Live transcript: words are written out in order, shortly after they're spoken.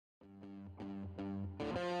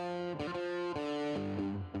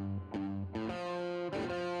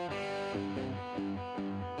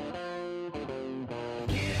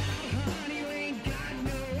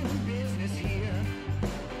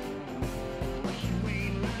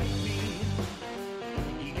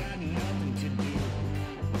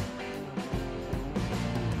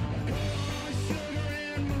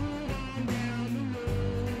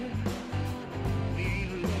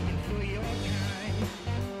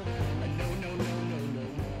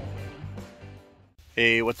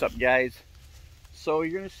Hey, what's up guys? So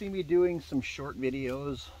you're gonna see me doing some short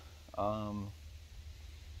videos.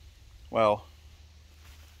 Well,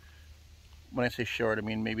 when I say short, I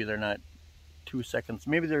mean maybe they're not 2 seconds.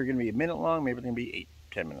 Maybe they're gonna be a minute long. Maybe they're gonna be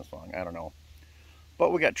 8-10 minutes long. I don't know.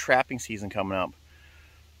 But we got trapping season coming up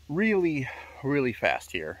really, really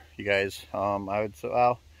fast here, you guys. I would say,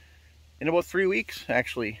 well, in about 3 weeks,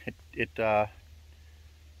 actually. It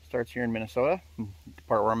starts here in Minnesota, the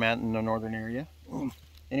part where I'm at in the northern area.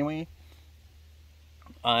 Anyway,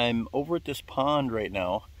 I'm over at this pond right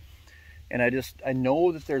now, and I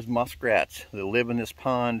know that there's muskrats that live in this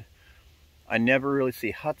pond. I never really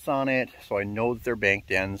see huts on it, so I know that they're bank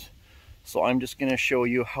dens. So I'm just going to show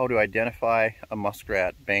you how to identify a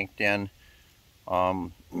muskrat bank den.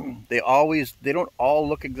 They don't all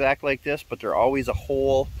look exact like this, but they're always a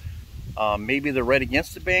hole. Maybe they're right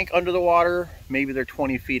against the bank under the water. Maybe they're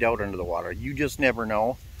 20 feet out under the water. You just never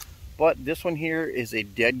know. But this one here is a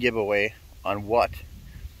dead giveaway on what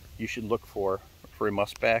you should look for a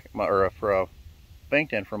muskrat, or for a bank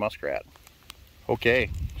den for a muskrat. Okay,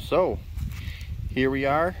 so here we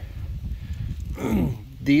are.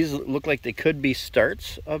 These look like they could be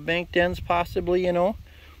starts of bank dens, possibly, you know.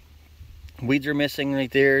 Weeds are missing right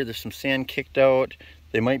there. There's some sand kicked out.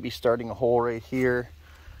 They might be starting a hole right here.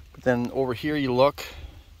 But then over here you look,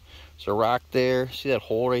 there's a rock there. See that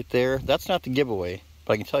hole right there? That's not the giveaway,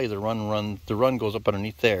 but I can tell you the run goes up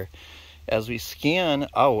underneath there. As we scan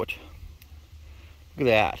out, look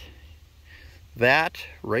at that. That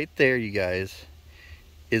right there, you guys,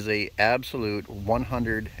 is a absolute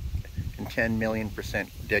 110 million%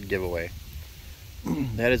 dead giveaway.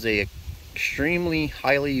 That is a extremely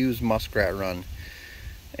highly used muskrat run,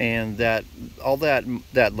 and that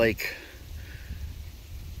like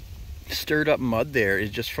stirred up mud there is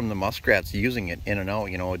just from the muskrats using it in and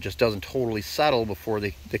out. You know, it just doesn't totally settle before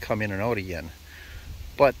they come in and out again.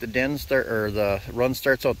 But the the run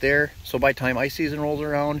starts out there, so by the time ice season rolls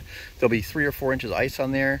around, there'll be 3 or 4 inches of ice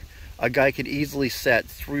on there. A guy could easily set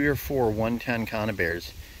 3 or 4 110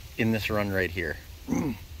 conibears in this run right here,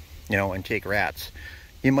 you know, and take rats.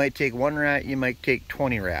 You might take 1 rat, you might take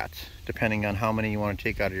 20 rats, depending on how many you want to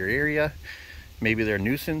take out of your area. Maybe they're a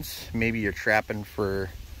nuisance, maybe you're trapping for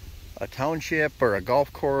a township or a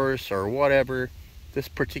golf course or whatever. This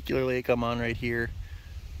particular lake I'm on right here,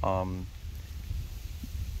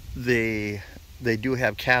 they do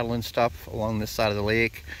have cattle and stuff along this side of the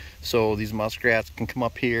lake, so these muskrats can come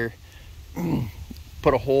up here,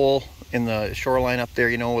 put a hole in the shoreline up there,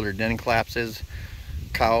 you know, where their den collapses,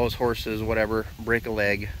 cows, horses, whatever, break a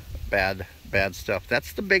leg, bad stuff.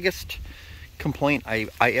 That's the biggest complaint I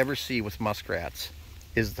ever see with muskrats,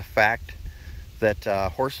 is the fact that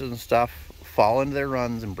horses and stuff fall into their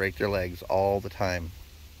runs and break their legs all the time.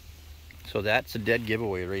 So that's a dead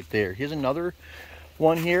giveaway right there. Here's another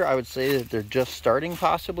one here. I would say that they're just starting,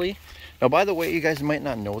 possibly. Now, by the way, you guys might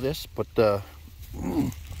not know this, but the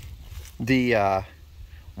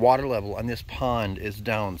water level on this pond is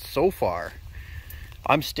down so far.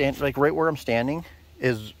 I'm like right where I'm standing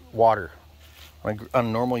is water. Like on a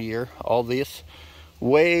normal year, all this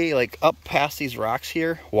way like up past these rocks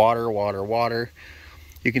here, water.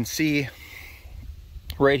 You can see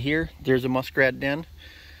right here, there's a muskrat den.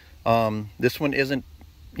 This one isn't,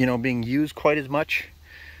 you know, being used quite as much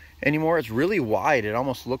anymore. It's really wide. It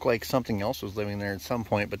almost looked like something else was living there at some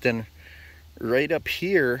point. But then right up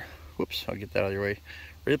here, whoops, I'll get that out of your way.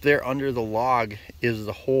 Right up there under the log is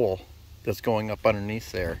the hole that's going up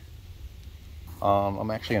underneath there. I'm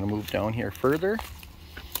actually going to move down here further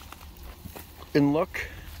and look.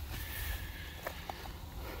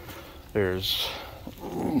 There's,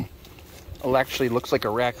 it actually looks like a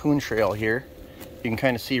raccoon trail here. You can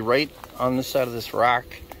kind of see right on this side of this rock,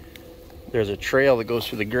 there's a trail that goes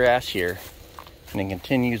through the grass here, and it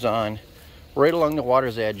continues on right along the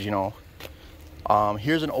water's edge, you know.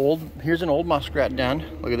 Here's an old muskrat den.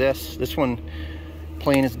 Look at this. This one,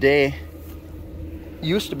 plain as day,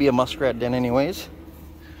 used to be a muskrat den anyways.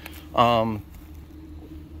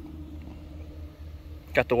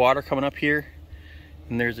 Got the water coming up here,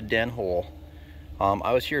 and there's a den hole.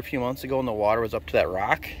 I was here a few months ago and the water was up to that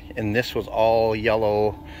rock, and this was all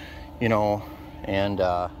yellow, you know, and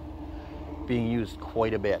being used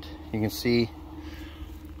quite a bit. You can see,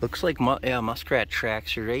 looks like muskrat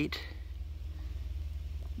tracks right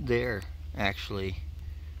there, actually.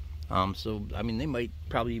 So I mean, they might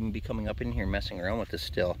probably even be coming up in here messing around with this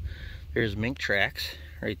still. There's mink tracks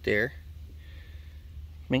right there.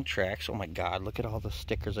 Mink tracks. Oh my god, look at all the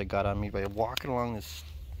stickers I got on me by walking along this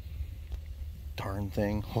darn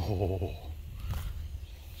thing. Oh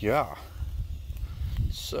yeah.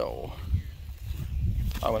 So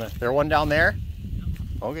there's one down there.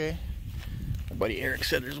 Okay. My buddy Eric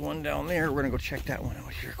said there's one down there. We're gonna go check that one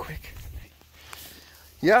out here quick.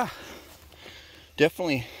 Yeah,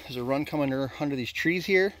 definitely there's a run coming under these trees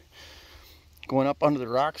here, going up under the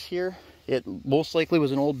rocks here. It most likely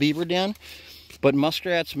was an old beaver den, but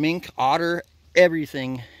muskrats, mink, otter,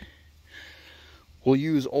 everything will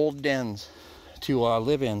use old dens to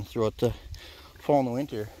live in throughout the fall and the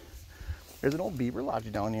winter. There's an old beaver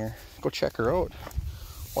lodge down here. Go check her out.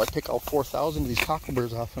 Well, I pick all 4,000 of these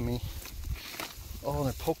cockleburs off of me. Oh,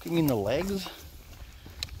 they're poking me in the legs.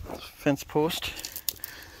 Fence post.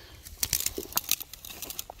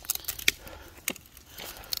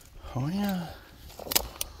 Oh yeah.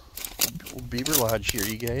 Old beaver lodge here,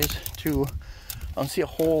 you guys, too. I don't see a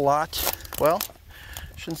whole lot. Well,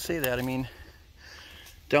 I shouldn't say that. I mean,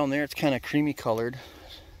 down there it's kind of creamy colored.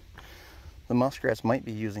 The muskrats might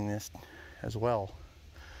be using this as well.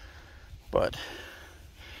 But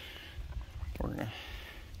we're gonna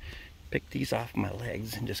pick these off my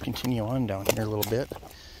legs and just continue on down here a little bit.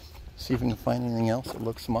 See if we can find anything else that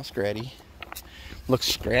looks muskratty. Looks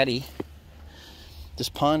scratty. This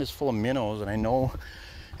pond is full of minnows, and I know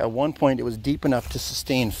at one point it was deep enough to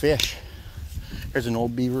sustain fish. There's an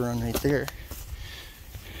old beaver run right there.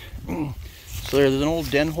 So there's an old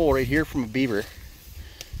den hole right here from a beaver.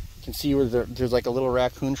 You can see where there's like a little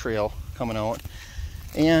raccoon trail coming out.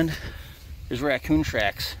 And there's raccoon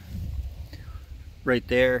tracks right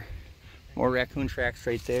there. More raccoon tracks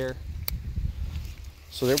right there.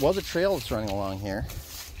 So there was a trail that's running along here.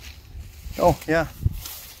 Oh yeah,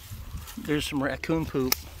 there's some raccoon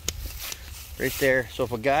poop right there. So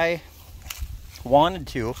if a guy wanted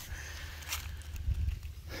to,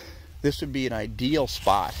 this would be an ideal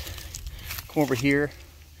spot. Come over here,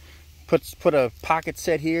 put a pocket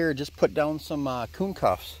set here, just put down some coon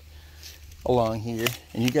cuffs along here,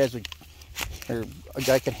 and you guys would, or a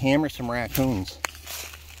guy could hammer some raccoons.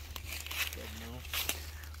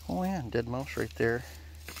 Oh yeah, dead mouse right there.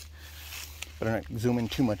 But I'm not zooming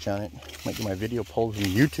too much on it. Might get my video pulled from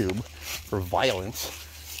YouTube for violence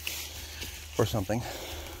or something.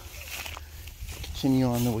 Continue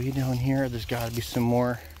on the way down here. There's gotta be some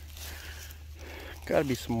more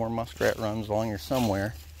muskrat runs along here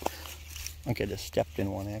somewhere. I think I just stepped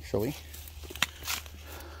in one actually.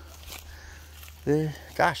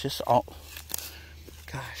 Gosh,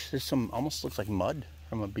 there's some, almost looks like mud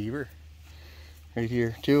from a beaver right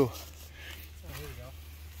here too. Oh, here we go.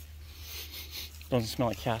 Doesn't smell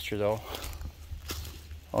like castor though.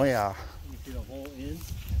 Oh yeah. You see the hole in?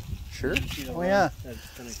 Sure. Oh run? yeah.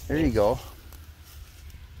 There you go.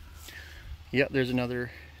 Yep, there's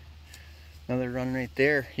another run right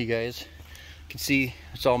there, you guys. You can see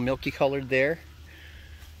it's all milky colored there.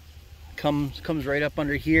 Comes right up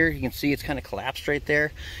under here. You can see it's kind of collapsed right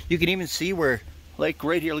there. You can even see where, like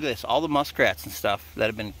right here, look at this, all the muskrats and stuff that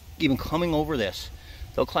have been even coming over this.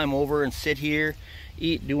 They'll climb over and sit here,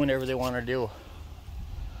 eat, do whatever they want to do.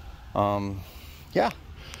 Yeah.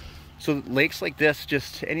 So lakes like this,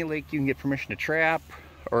 just any lake you can get permission to trap,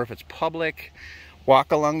 or if it's public,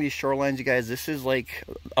 walk along these shorelines, you guys. This is like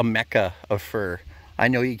a mecca of fur. I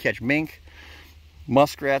know you catch mink,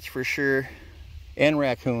 muskrats for sure, and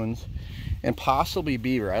raccoons, and possibly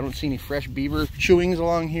beaver. I don't see any fresh beaver chewings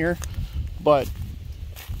along here, but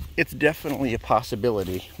it's definitely a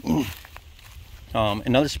possibility.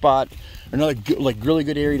 Another spot, another like really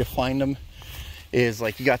good area to find them is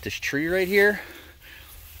like you got this tree right here,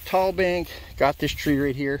 tall bank, got this tree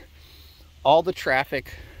right here. All the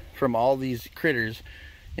traffic from all these critters,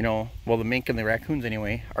 you know, well, the mink and the raccoons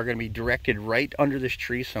anyway, are going to be directed right under this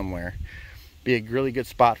tree somewhere. Be a really good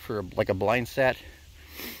spot for like a blind set.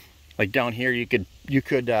 Like down here, you could you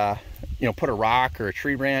know, put a rock or a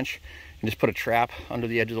tree branch and just put a trap under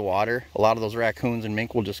the edge of the water. A lot of those raccoons and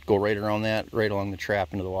mink will just go right around that, right along the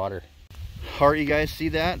trap into the water. All right, you guys see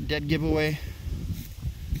that? Dead giveaway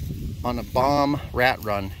on a bomb rat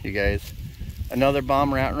run, you guys. Another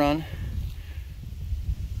bomb rat run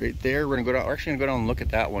right there. We're gonna go down, we're actually gonna go down and look at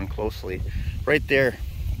that one closely. Right there,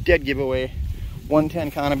 dead giveaway. 110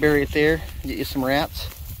 conibear right there. Get you some rats.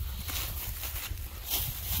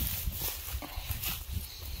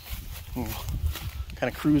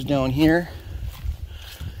 Kind of cruise down here,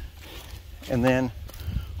 and then,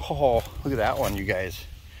 oh, look at that one, you guys.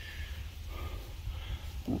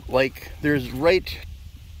 Like, there's right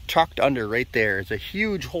tucked under right there is a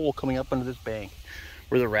huge hole coming up under this bank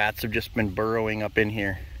where the rats have just been burrowing up in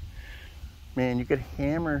here. Man, you could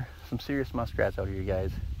hammer some serious muskrats out here, you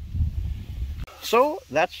guys. So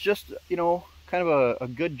that's just, you know, kind of a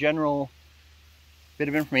good general bit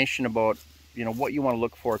of information about, you know, what you want to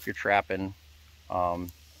look for if you're trapping.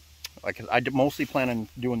 like I mostly plan on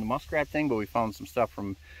doing the muskrat thing, but we found some stuff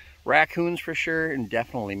from raccoons for sure, and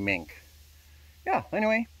definitely mink. Yeah,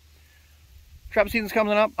 anyway, trapping season's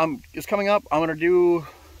coming up. It's coming up. I'm gonna do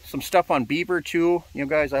some stuff on beaver too. You know,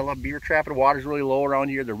 guys, I love beaver trapping. The water's really low around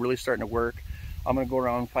here. They're really starting to work. I'm gonna go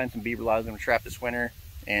around and find some beaver lives. I'm gonna trap this winter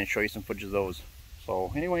and show you some footage of those.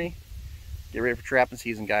 So anyway, get ready for trapping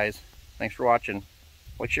season, guys. Thanks for watching.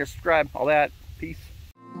 Like, share, subscribe, all that. Peace.